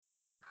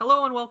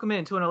Hello and welcome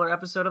in to another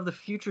episode of the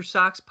Future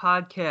Sox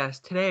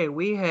podcast. Today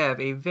we have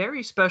a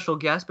very special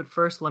guest, but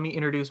first let me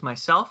introduce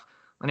myself.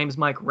 My name is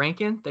Mike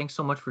Rankin. Thanks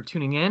so much for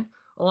tuning in.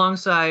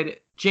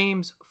 Alongside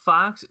James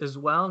Fox as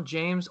well.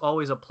 James,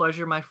 always a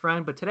pleasure, my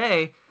friend. But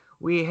today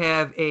we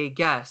have a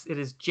guest. It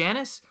is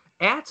Janice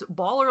at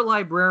Baller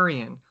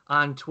Librarian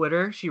on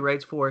Twitter. She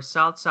writes for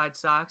Southside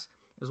Sox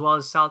as well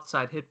as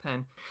Southside Hit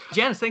Pen.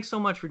 Janice, thanks so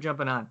much for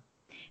jumping on.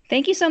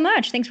 Thank you so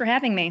much. Thanks for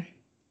having me.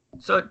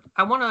 So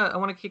I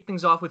wanna kick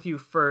things off with you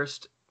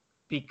first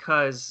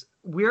because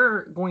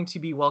we're going to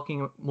be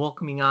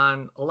welcoming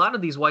on a lot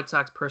of these White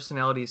Sox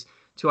personalities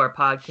to our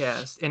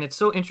podcast, and it's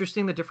so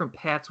interesting the different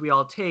paths we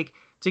all take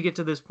to get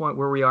to this point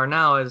where we are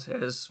now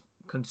as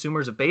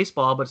consumers of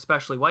baseball, but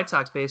especially White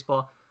Sox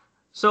baseball.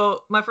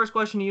 So my first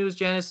question to you is,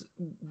 Janice,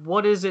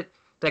 what is it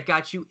that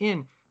got you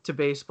into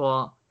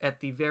baseball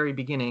at the very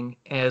beginning,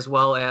 as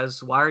well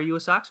as why are you a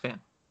Sox fan?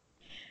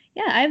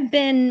 Yeah, I've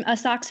been a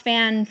Sox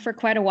fan for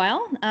quite a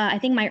while. I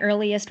think my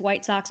earliest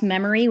White Sox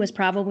memory was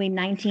probably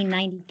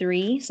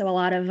 1993. So a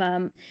lot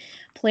of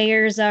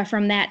players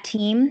from that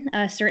team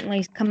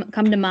certainly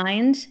come to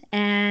mind.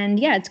 And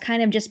yeah, it's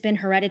kind of just been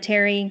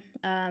hereditary.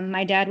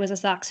 My dad was a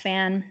Sox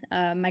fan.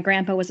 My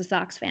grandpa was a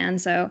Sox fan.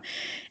 So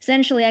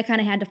essentially, I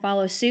kind of had to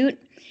follow suit.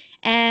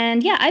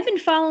 And yeah, I've been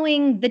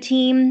following the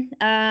team,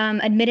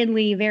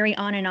 admittedly, very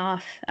on and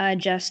off,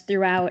 just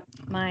throughout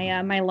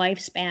my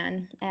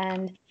lifespan.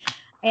 And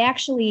I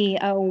actually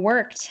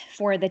worked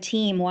for the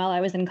team while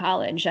I was in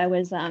college. I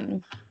was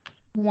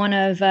one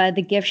of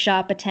the gift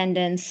shop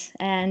attendants,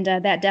 and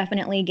that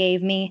definitely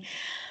gave me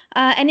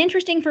an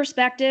interesting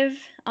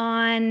perspective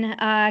on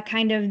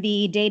kind of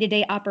the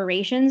day-to-day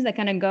operations that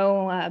kind of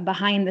go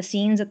behind the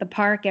scenes at the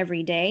park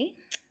every day.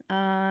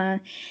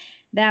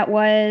 That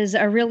was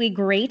a really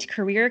great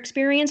career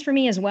experience for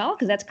me as well,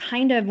 because that's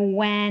kind of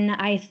when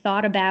I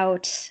thought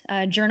about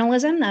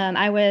journalism.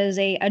 I was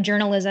a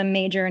journalism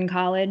major in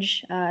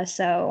college,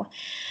 so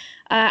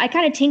I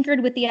kind of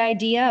tinkered with the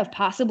idea of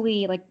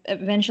possibly like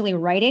eventually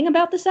writing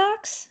about the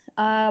Sox.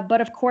 But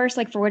of course,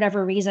 like for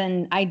whatever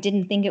reason, I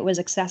didn't think it was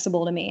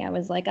accessible to me. I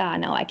was like,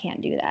 no, I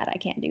can't do that. I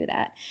can't do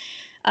that.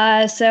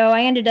 So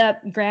I ended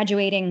up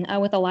graduating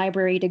with a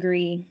library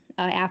degree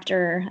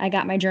after I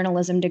got my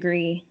journalism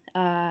degree.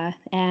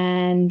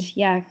 And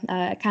yeah,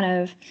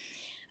 kind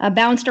of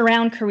bounced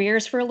around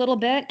careers for a little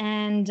bit.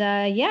 And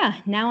yeah,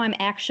 now I'm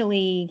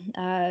actually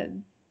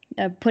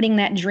putting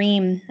that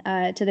dream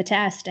to the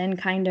test and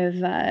kind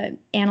of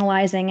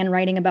analyzing and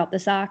writing about the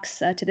Sox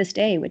to this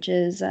day, which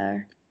is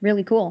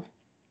really cool.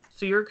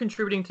 So you're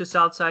contributing to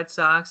Southside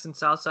Sox and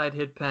Southside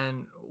Hit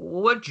Pen.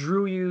 What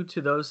drew you to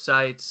those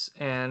sites,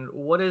 and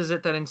what is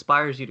it that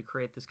inspires you to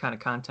create this kind of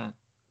content?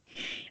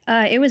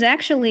 It was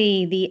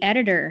actually the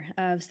editor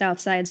of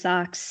Southside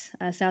Sox,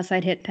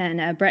 Southside Hit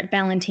Pen, Brett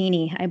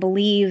Ballantini. I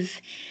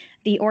believe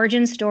the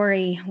origin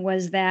story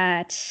was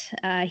that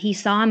he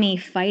saw me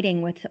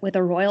fighting with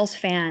a Royals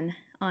fan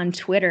on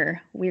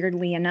Twitter,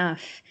 weirdly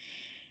enough.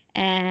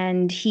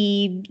 And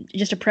he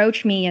just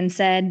approached me and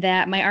said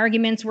that my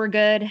arguments were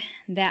good,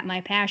 that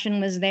my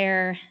passion was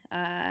there,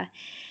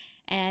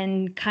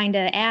 and kind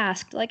of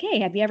asked, like, hey,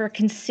 have you ever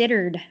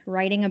considered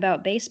writing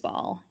about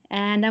baseball?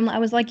 And I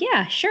was like,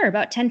 yeah, sure.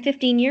 About 10,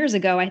 15 years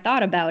ago, I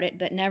thought about it,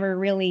 but never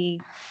really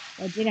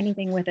did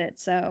anything with it.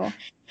 So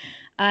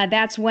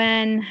that's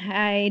when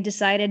I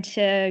decided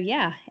to,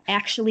 yeah,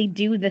 actually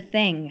do the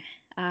thing.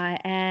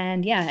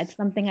 And yeah, it's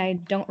something I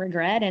don't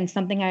regret and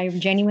something I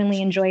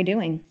genuinely enjoy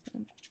doing.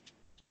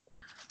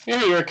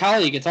 Yeah, you're a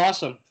colleague. It's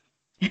awesome.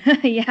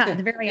 Yeah,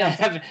 it's very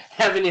awesome.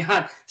 Having you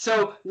on.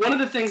 So one of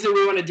the things that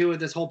we want to do with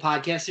this whole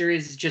podcast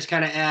series is just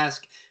kind of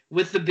ask,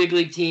 with the big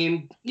league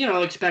team,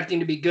 expecting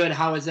to be good,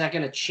 how is that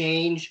going to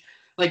change,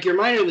 like your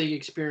minor league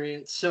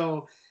experience?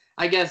 So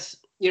I guess,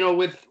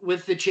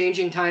 with the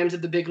changing times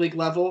at the big league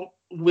level,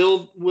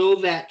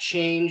 will that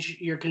change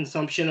your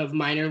consumption of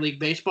minor league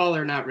baseball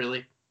or not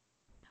really?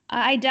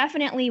 I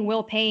definitely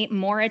will pay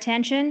more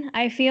attention,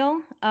 I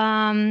feel.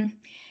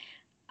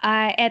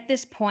 At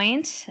this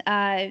point,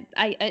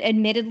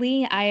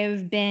 admittedly,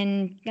 I've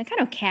been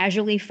kind of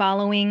casually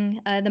following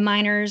the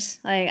minors.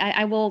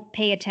 I will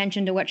pay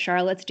attention to what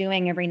Charlotte's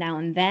doing every now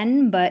and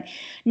then, but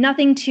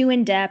nothing too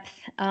in depth.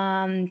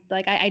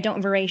 I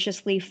don't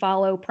voraciously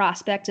follow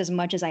prospects as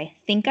much as I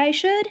think I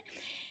should.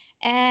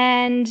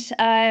 And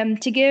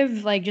to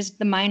give just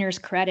the minors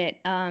credit,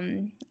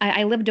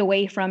 I lived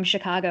away from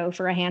Chicago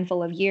for a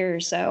handful of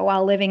years. So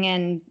while living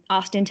in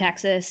Austin,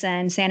 Texas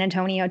and San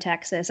Antonio,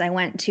 Texas, I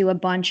went to a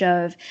bunch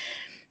of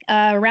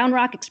Round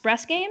Rock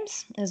Express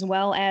games as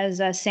well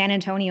as San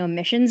Antonio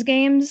Missions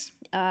games.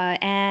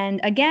 And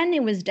again,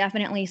 it was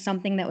definitely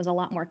something that was a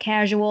lot more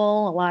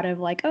casual, a lot of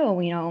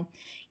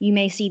you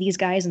may see these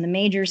guys in the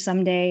majors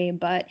someday,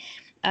 but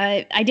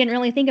I didn't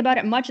really think about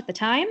it much at the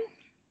time.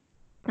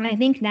 And I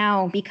think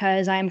now,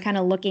 because I'm kind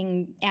of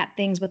looking at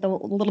things with a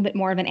little bit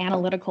more of an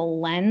analytical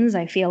lens,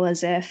 I feel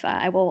as if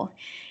I will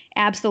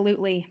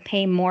absolutely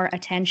pay more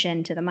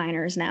attention to the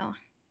minors now.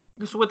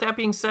 So with that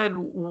being said,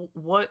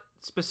 what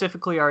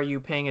specifically are you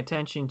paying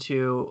attention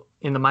to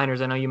in the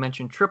minors? I know you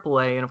mentioned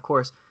AAA, and of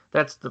course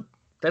that's the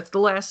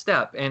last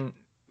step. And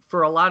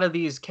for a lot of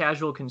these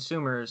casual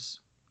consumers,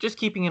 just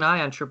keeping an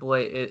eye on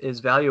AAA is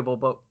valuable.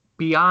 But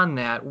beyond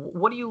that,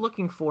 what are you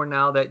looking for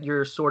now that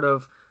you're sort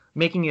of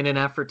making it an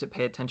effort to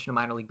pay attention to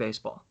minor league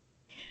baseball?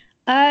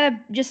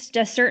 Just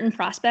certain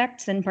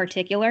prospects in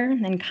particular,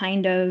 and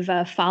kind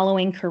of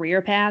following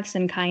career paths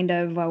and kind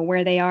of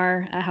where they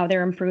are, how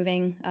they're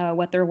improving,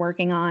 what they're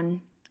working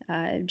on,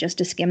 just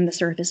to skim the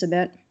surface a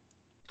bit.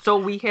 So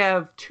we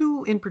have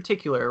two in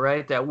particular,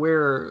 right, that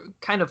we're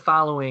kind of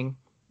following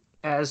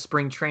as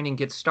spring training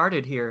gets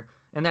started here,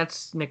 and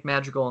that's Nick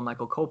Madrigal and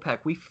Michael Kopech.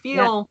 We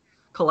feel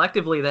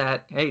collectively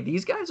that, hey,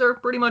 these guys are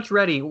pretty much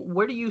ready.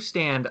 Where do you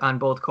stand on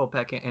both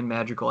Kopech and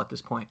Madrigal at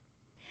this point?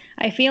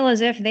 I feel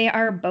as if they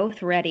are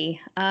both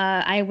ready.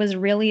 I was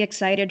really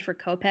excited for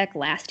Kopech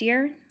last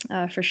year,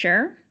 for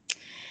sure.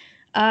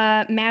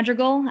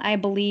 Madrigal, I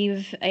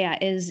believe,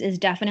 is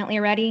definitely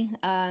ready.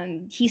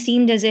 He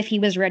seemed as if he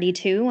was ready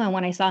too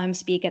when I saw him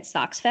speak at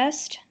Sox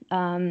Fest.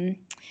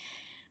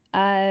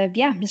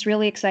 Just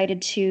really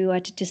excited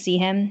to see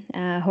him.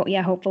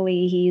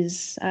 Hopefully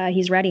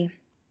he's ready.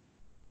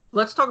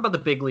 Let's talk about the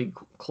big league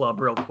club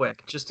real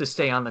quick, just to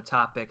stay on the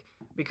topic,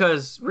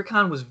 because Rick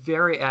Hahn was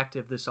very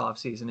active this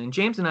offseason, and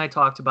James and I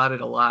talked about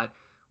it a lot.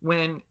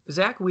 When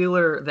Zach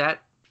Wheeler,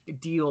 that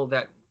deal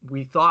that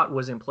we thought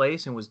was in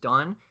place and was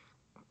done,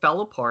 fell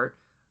apart,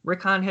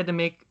 Rick Hahn had to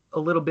make a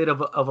little bit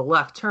of a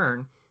left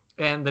turn,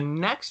 and the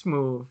next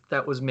move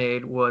that was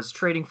made was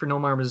trading for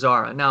Nomar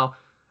Mazara. Now,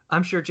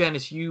 I'm sure,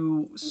 Janice,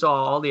 you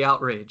saw all the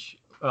outrage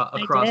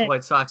across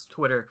White Sox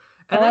Twitter.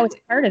 And I was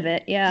part of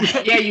it, yeah.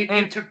 Yeah,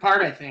 you took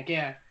part, I think,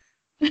 yeah.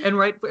 And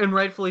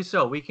rightfully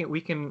so. We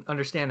can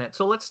understand that.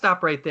 So let's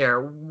stop right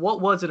there.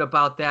 What was it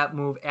about that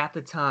move at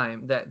the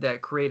time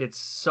that created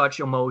such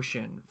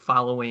emotion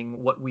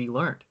following what we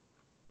learned?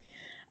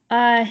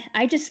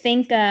 I just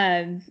think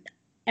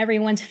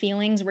everyone's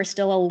feelings were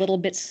still a little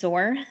bit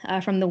sore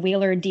from the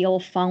Wheeler deal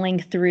falling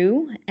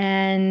through,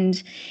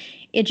 and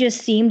it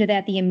just seemed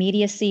that the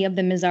immediacy of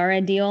the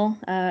Mazara deal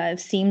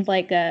seemed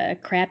like a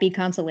crappy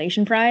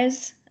consolation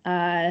prize.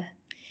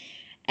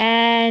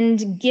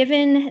 And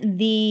given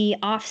the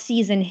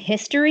off-season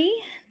history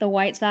the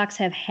White Sox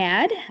have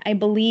had, I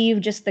believe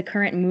just the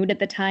current mood at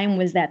the time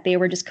was that they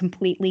were just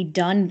completely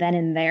done then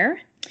and there,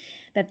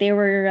 that they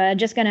were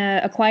just going to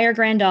acquire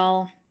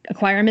Grandal,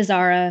 acquire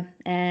Mazara,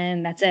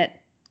 and that's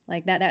it.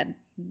 Like that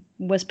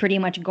was pretty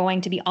much going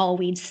to be all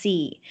we'd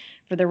see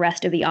for the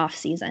rest of the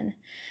off-season.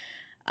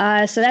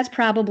 So that's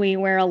probably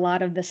where a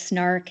lot of the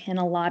snark and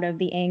a lot of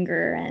the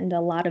anger and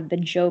a lot of the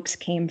jokes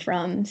came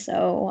from.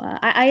 So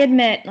I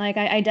admit, like,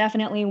 I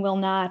definitely will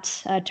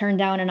not turn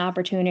down an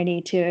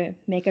opportunity to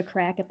make a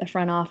crack at the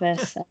front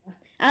office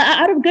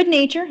out of good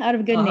nature,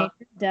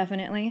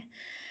 definitely.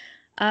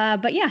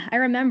 But yeah, I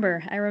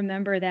remember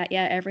that,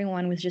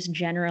 everyone was just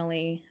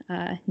generally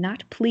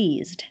not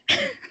pleased.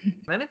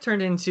 Then it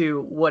turned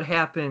into what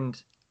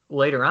happened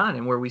later on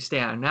and where we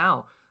stand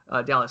now.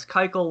 Dallas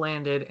Keuchel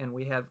landed, and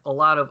we have a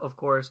lot of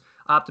course,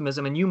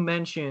 optimism. And you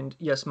mentioned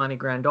Yasmani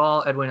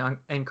Grandal. Edwin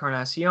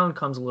Encarnacion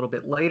comes a little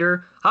bit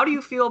later. How do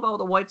you feel about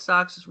the White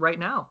Sox right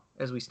now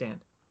as we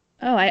stand?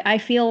 Oh, I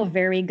feel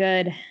very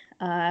good.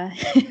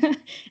 And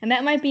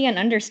that might be an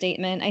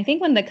understatement. I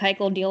think when the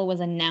Keuchel deal was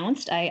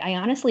announced, I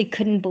honestly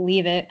couldn't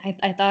believe it.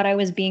 I thought I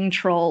was being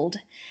trolled.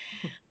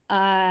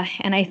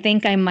 And I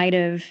think I might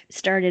have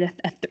started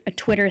a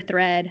Twitter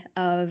thread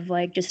of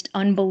like just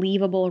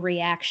unbelievable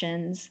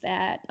reactions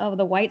that,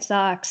 the White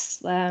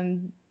Sox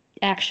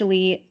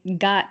actually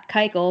got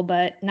Keuchel,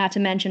 but not to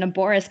mention a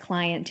Boris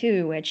client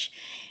too, which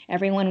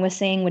everyone was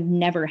saying would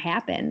never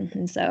happen.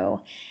 And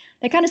so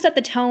they kind of set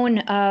the tone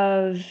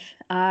of,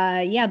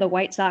 the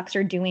White Sox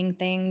are doing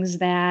things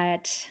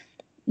that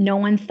no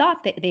one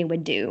thought that they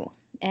would do.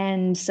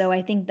 And so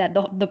I think that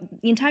the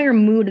entire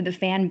mood of the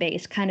fan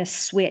base kind of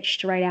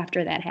switched right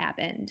after that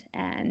happened.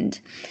 And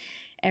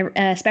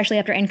especially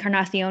after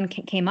Encarnacion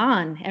came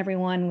on,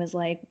 everyone was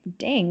like,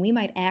 dang, we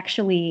might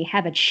actually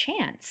have a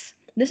chance.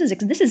 This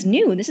is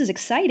new. This is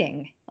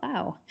exciting.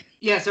 Wow.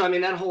 Yeah, so I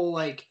mean, that whole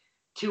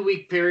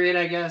 2-week period,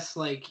 I guess,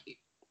 they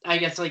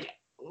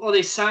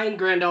signed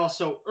Grandal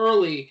so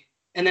early,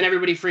 and then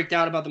everybody freaked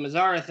out about the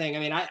Mazara thing. I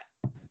mean,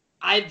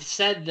 I've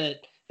said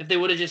that if they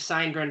would have just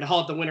signed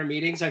Grandal at the winter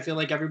meetings, I feel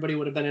like everybody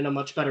would have been in a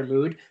much better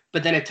mood.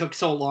 But then it took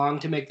so long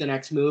to make the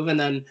next move. And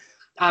then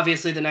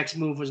obviously the next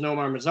move was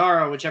Nomar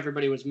Mazara, which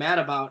everybody was mad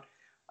about.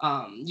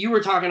 You were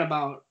talking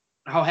about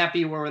how happy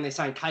you were when they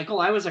signed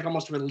Keuchel. I was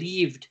almost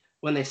relieved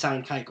when they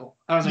signed Keuchel.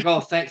 I was like,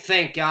 oh,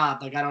 thank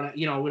God. Like, I don't,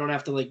 we don't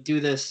have to do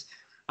this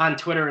on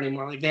Twitter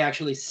anymore. Like, they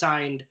actually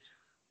signed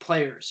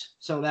players.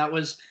 So that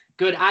was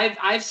good.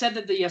 I've said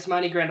that the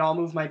Yasmani Grandal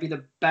move might be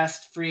the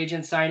best free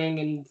agent signing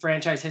in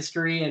franchise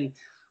history. And,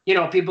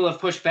 people have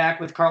pushed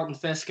back with Carlton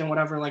Fisk and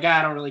whatever. Like,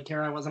 I don't really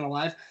care. I wasn't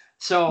alive.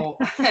 So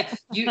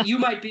you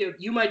might be a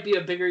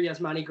bigger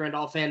Yasmani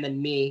Grandal fan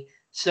than me.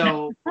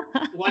 So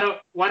why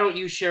don't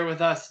you share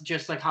with us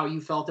just how you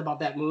felt about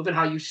that move and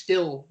how you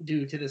still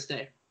do to this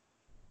day?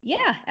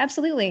 Yeah,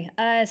 absolutely.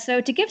 So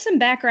to give some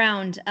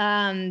background,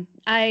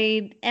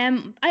 I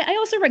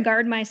also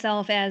regard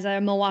myself as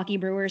a Milwaukee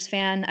Brewers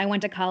fan. I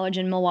went to college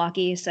in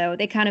Milwaukee, so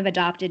they kind of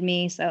adopted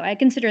me. So I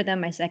consider them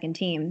my second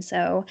team.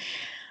 So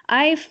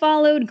I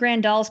followed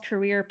Grandal's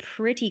career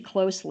pretty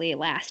closely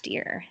last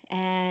year,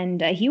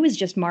 and he was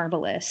just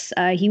marvelous.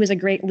 He was a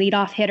great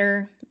leadoff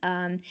hitter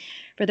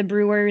for the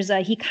Brewers.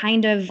 He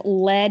kind of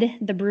led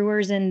the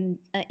Brewers in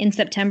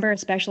September,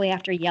 especially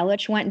after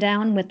Yelich went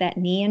down with that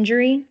knee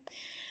injury.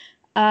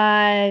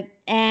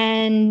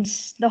 And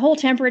the whole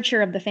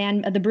temperature of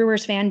the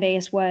Brewers fan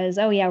base was,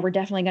 oh yeah, we're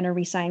definitely going to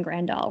re-sign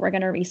Grandal. We're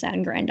going to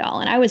re-sign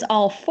Grandal, and I was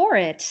all for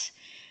it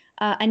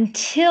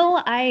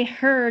until I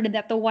heard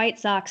that the White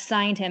Sox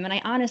signed him, and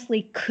I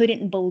honestly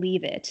couldn't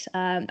believe it.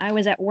 I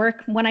was at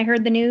work when I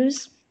heard the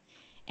news,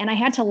 and I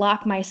had to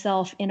lock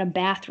myself in a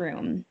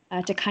bathroom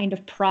to kind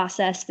of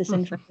process this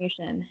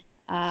information.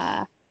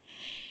 Uh,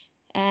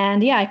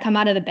 and yeah, I come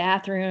out of the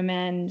bathroom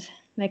and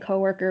my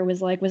coworker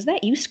was like, "Was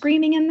that you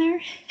screaming in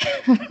there?"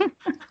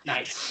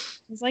 Nice.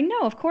 I was like, "No,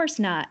 of course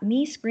not.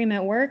 Me scream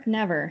at work?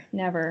 Never,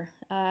 never."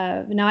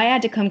 No, I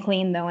had to come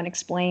clean though and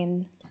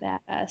explain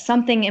that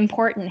something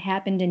important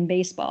happened in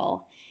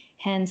baseball,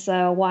 hence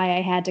why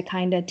I had to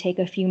kind of take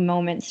a few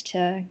moments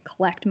to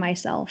collect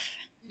myself.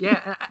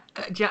 Yeah,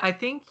 I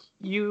think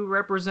you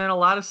represent a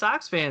lot of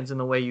Sox fans in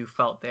the way you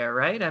felt there,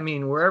 right? I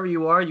mean, wherever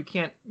you are, you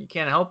can't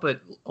help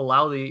but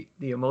allow the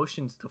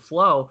emotions to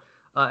flow,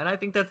 and I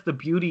think that's the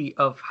beauty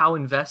of how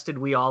invested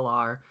we all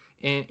are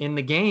in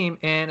the game,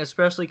 and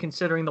especially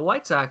considering the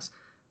White Sox.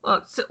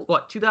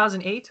 What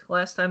 2008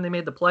 last time they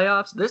made the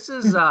playoffs?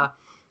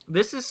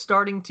 This is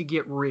starting to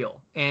get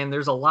real, and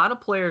there's a lot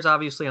of players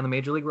obviously on the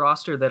major league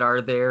roster that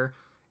are there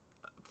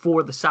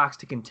for the Sox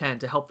to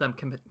contend, to help them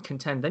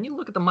contend. Then you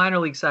look at the minor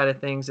league side of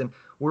things, and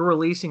we're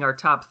releasing our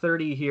top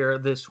 30 here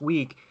this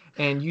week,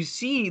 and you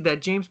see that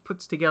James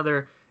puts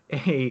together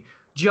a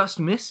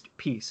just missed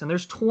piece, and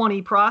there's 20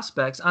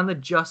 prospects on the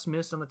just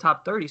missed on the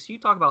top 30. So you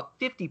talk about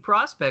 50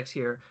 prospects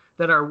here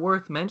that are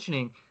worth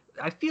mentioning.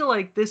 I feel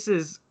like this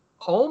is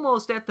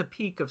almost at the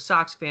peak of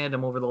Sox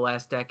fandom over the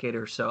last decade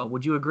or so.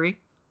 Would you agree?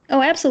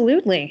 Oh,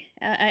 absolutely.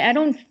 I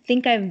don't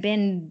think I've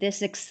been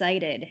this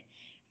excited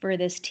for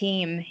this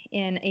team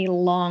in a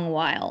long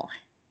while.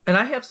 And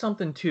I have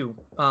something too.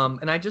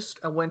 And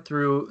I went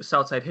through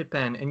Southside Hit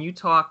Pen, and you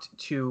talked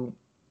to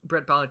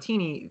Brett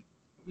Ballatini,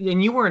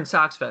 and you were in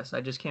Sox Fest.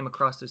 I just came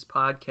across this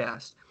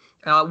podcast.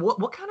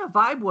 What kind of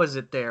vibe was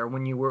it there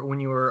when you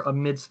were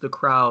amidst the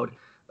crowd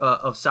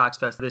of Sox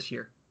Fest this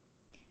year?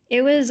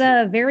 It was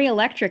very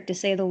electric, to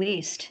say the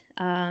least.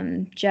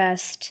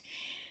 Just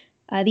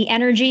the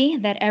energy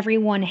that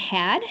everyone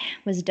had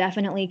was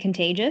definitely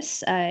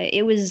contagious.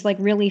 It was like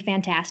really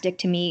fantastic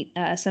to meet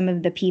some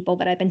of the people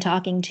that I've been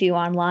talking to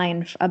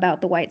online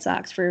about the White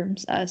Sox for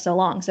so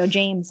long. So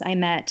James, I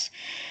met,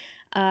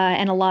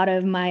 and a lot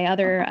of my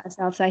other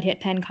Southside Hit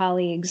Pen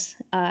colleagues,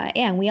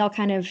 and we all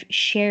kind of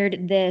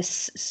shared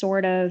this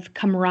sort of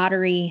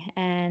camaraderie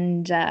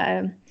and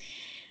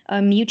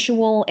a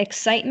mutual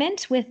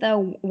excitement with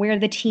where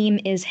the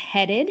team is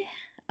headed.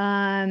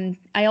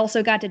 I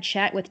also got to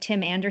chat with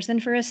Tim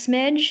Anderson for a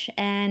smidge,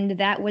 and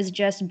that was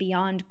just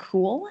beyond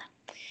cool,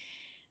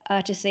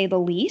 to say the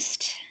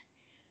least.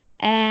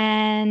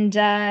 And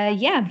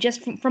yeah,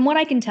 just from what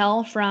I can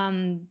tell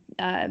from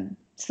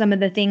some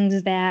of the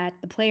things that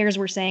the players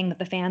were saying, that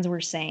the fans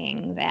were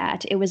saying,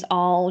 that it was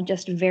all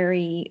just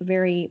very,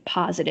 very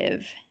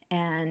positive.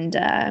 And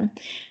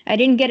I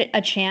didn't get a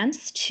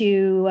chance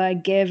to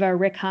give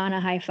Rick Hahn a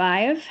high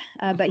five,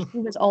 but he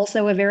was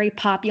also a very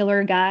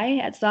popular guy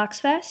at Sox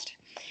Fest.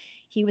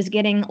 He was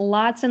getting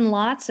lots and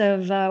lots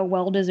of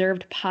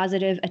well-deserved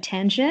positive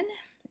attention,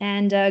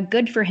 and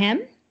good for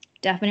him.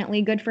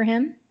 Definitely good for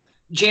him.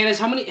 Janice,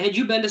 how many had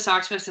you been to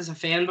Sox Fest as a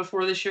fan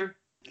before this year?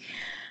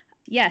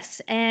 Yes,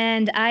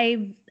 and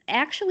I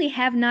actually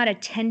have not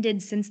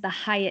attended since the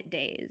Hyatt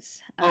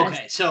days.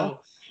 Okay,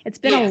 so it's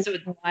been yeah, a so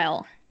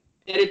while.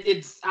 and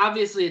it's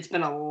obviously it's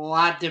been a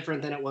lot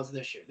different than it was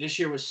this year. This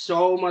year was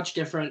so much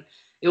different.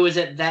 It was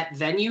at that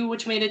venue,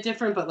 which made it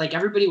different, but like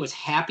everybody was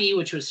happy,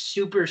 which was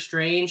super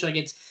strange. Like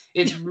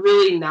it's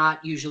really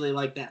not usually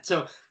like that.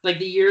 So like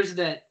the years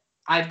that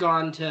I've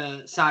gone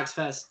to Sox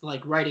Fest,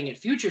 like writing at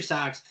Future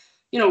Sox,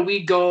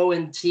 we go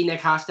and see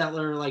Nick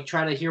Hostetler, like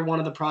try to hear one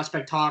of the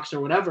prospect talks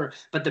or whatever.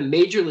 But the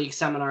major league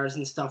seminars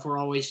and stuff were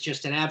always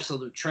just an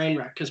absolute train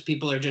wreck because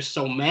people are just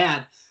so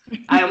mad.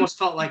 I almost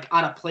felt like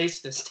out of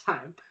place this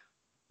time.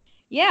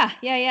 Yeah.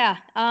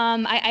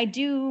 I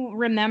do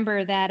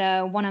remember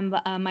that one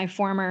of my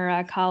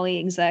former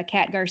colleagues,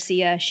 Kat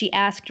Garcia, she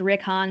asked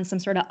Rick Hahn some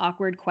sort of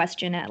awkward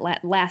question at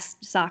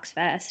last Sox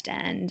Fest,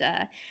 and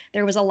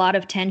there was a lot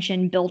of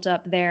tension built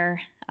up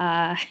there.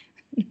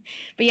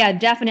 But yeah,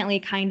 definitely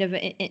kind of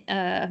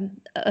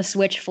a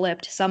switch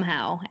flipped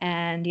somehow,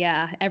 and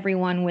yeah,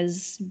 everyone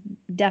was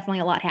definitely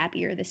a lot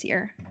happier this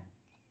year.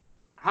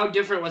 How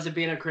different was it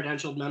being a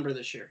credentialed member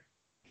this year?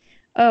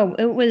 Oh,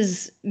 it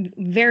was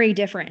very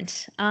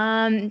different.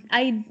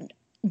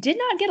 Did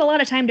not get a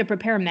lot of time to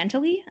prepare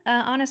mentally,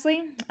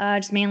 honestly,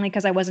 just mainly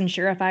because I wasn't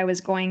sure if I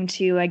was going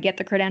to get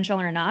the credential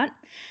or not.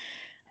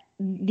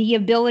 The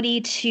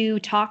ability to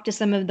talk to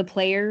some of the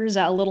players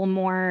a little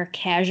more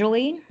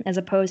casually, as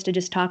opposed to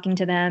just talking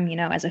to them,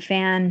 as a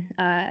fan.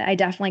 I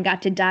definitely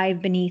got to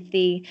dive beneath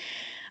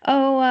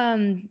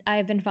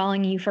I've been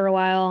following you for a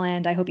while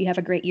and I hope you have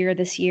a great year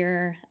this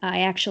year.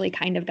 I actually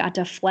kind of got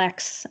to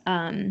flex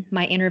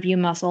my interview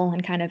muscle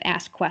and kind of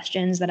ask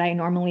questions that I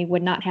normally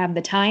would not have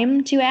the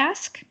time to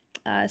ask.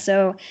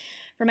 So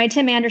for my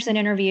Tim Anderson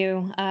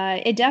interview,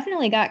 it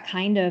definitely got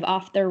kind of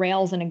off the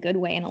rails in a good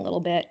way in a little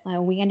bit.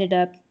 We ended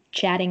up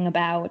chatting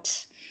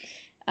about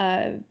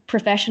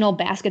professional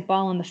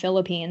basketball in the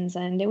Philippines,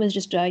 and it was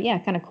just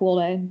kind of cool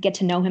to get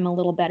to know him a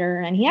little better.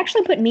 And he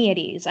actually put me at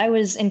ease. I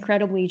was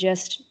incredibly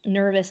just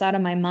nervous out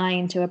of my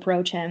mind to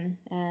approach him,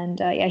 and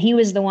he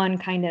was the one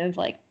kind of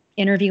like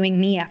interviewing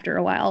me after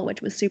a while,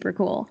 which was super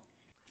cool.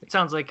 It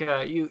sounds like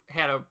you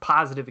had a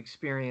positive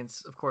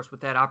experience, of course,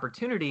 with that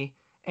opportunity.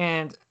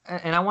 And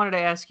I wanted to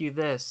ask you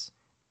this,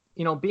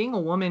 being a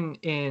woman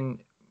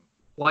in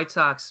White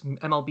Sox,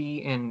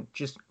 MLB, and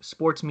just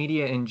sports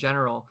media in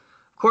general,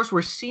 of course,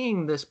 we're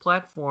seeing this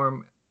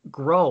platform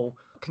grow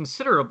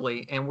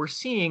considerably, and we're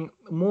seeing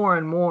more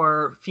and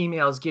more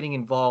females getting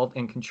involved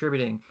and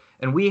contributing.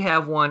 And we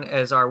have one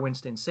as our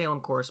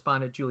Winston-Salem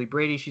correspondent, Julie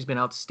Brady. She's been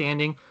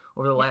outstanding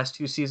over the last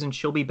 2 seasons.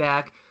 She'll be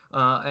back.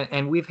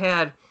 And we've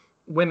had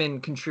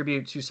women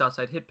contribute to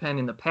Southside Hit Pen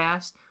in the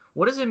past.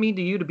 What does it mean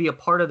to you to be a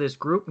part of this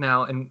group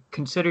now and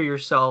consider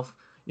yourself,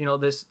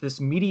 this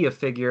media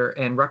figure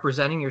and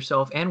representing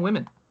yourself and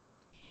women?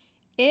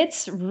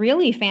 It's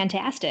really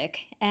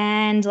fantastic.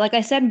 And like I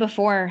said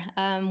before,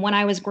 when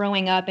I was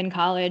growing up in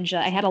college,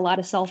 I had a lot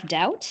of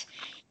self-doubt,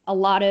 a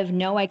lot of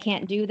no, I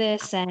can't do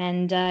this,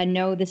 and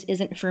no, this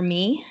isn't for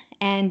me.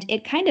 And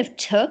it kind of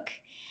took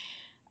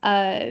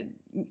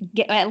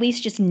at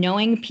least just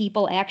knowing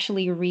people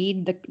actually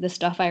read the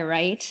stuff I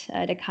write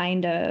to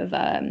kind of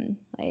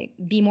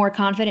be more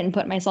confident and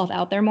put myself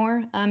out there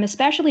more,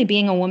 especially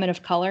being a woman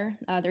of color.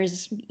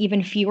 There's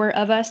even fewer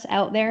of us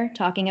out there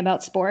talking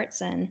about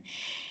sports and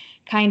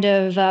kind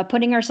of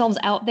putting ourselves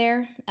out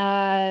there.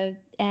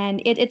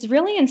 And it's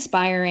really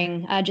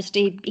inspiring just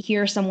to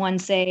hear someone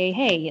say,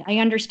 hey, I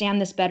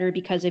understand this better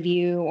because of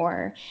you,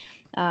 or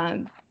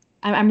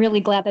I'm really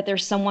glad that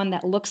there's someone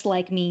that looks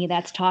like me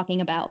that's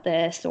talking about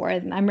this, or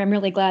I'm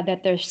really glad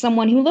that there's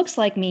someone who looks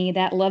like me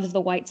that loves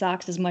the White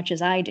Sox as much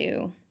as I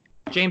do.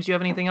 James, do you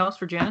have anything else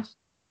for Janice?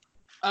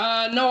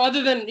 No,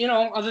 other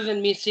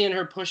than me seeing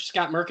her push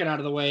Scott Merkin out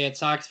of the way at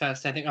Sox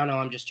Fest, I think, oh no,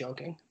 I'm just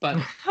joking. But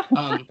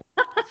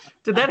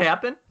did that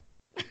happen?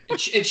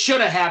 It should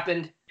have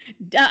happened.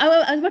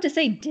 I was about to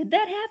say, did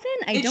that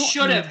happen? It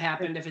should have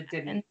happened if it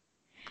didn't.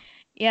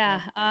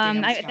 Yeah,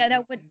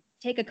 that would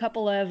take a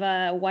couple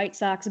of White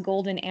Sox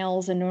golden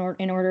ales in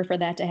order for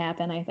that to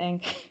happen, I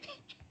think.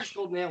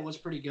 Golden ale was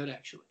pretty good,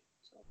 actually.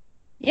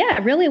 Yeah,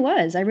 it really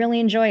was. I really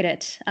enjoyed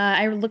it.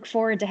 I look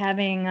forward to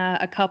having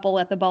a couple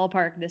at the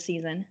ballpark this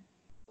season.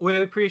 We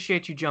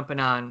appreciate you jumping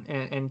on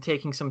and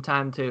taking some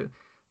time to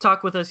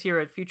talk with us here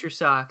at Future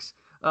Sox.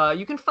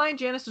 You can find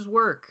Janice's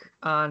work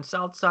on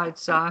Southside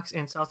Sox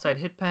and Southside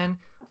Hit Pen.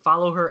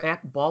 Follow her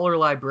at Baller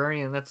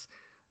Librarian. That's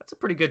a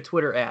pretty good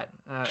Twitter ad,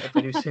 if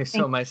I do say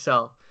so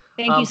myself.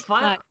 Thank you so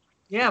much.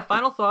 Yeah,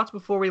 final thoughts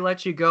before we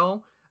let you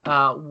go.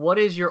 What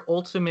is your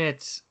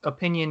ultimate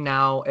opinion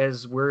now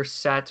as we're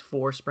set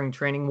for spring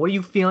training? What are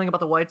you feeling about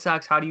the White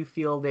Sox? How do you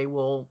feel they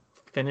will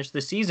finish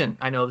the season?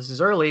 I know this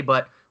is early,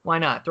 but why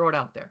not? Throw it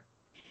out there.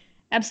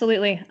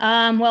 Absolutely.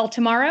 Well,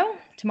 tomorrow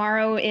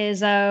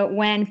is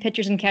when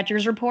pitchers and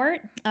catchers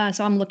report.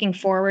 So I'm looking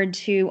forward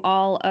to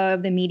all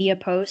of the media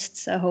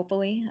posts,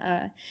 hopefully,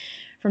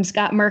 from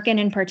Scott Merkin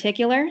in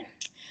particular.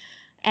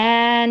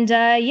 And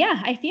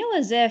I feel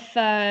as if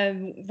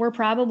we're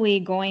probably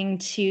going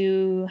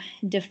to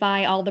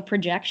defy all the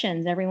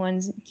projections.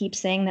 Everyone keeps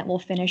saying that we'll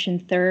finish in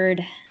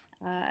third,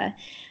 that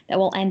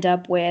we'll end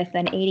up with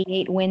an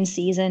 88-win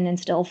season and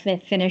still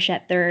finish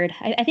at third.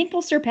 I think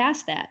we'll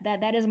surpass that.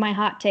 That is my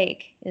hot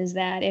take, is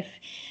that if,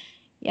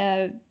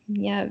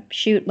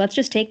 let's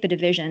just take the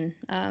division.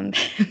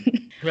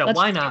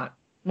 Why not?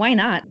 Why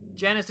not?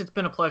 Janice, it's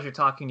been a pleasure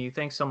talking to you.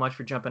 Thanks so much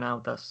for jumping on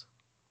with us.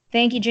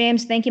 Thank you,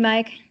 James. Thank you,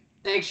 Mike.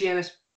 Thanks, Janice.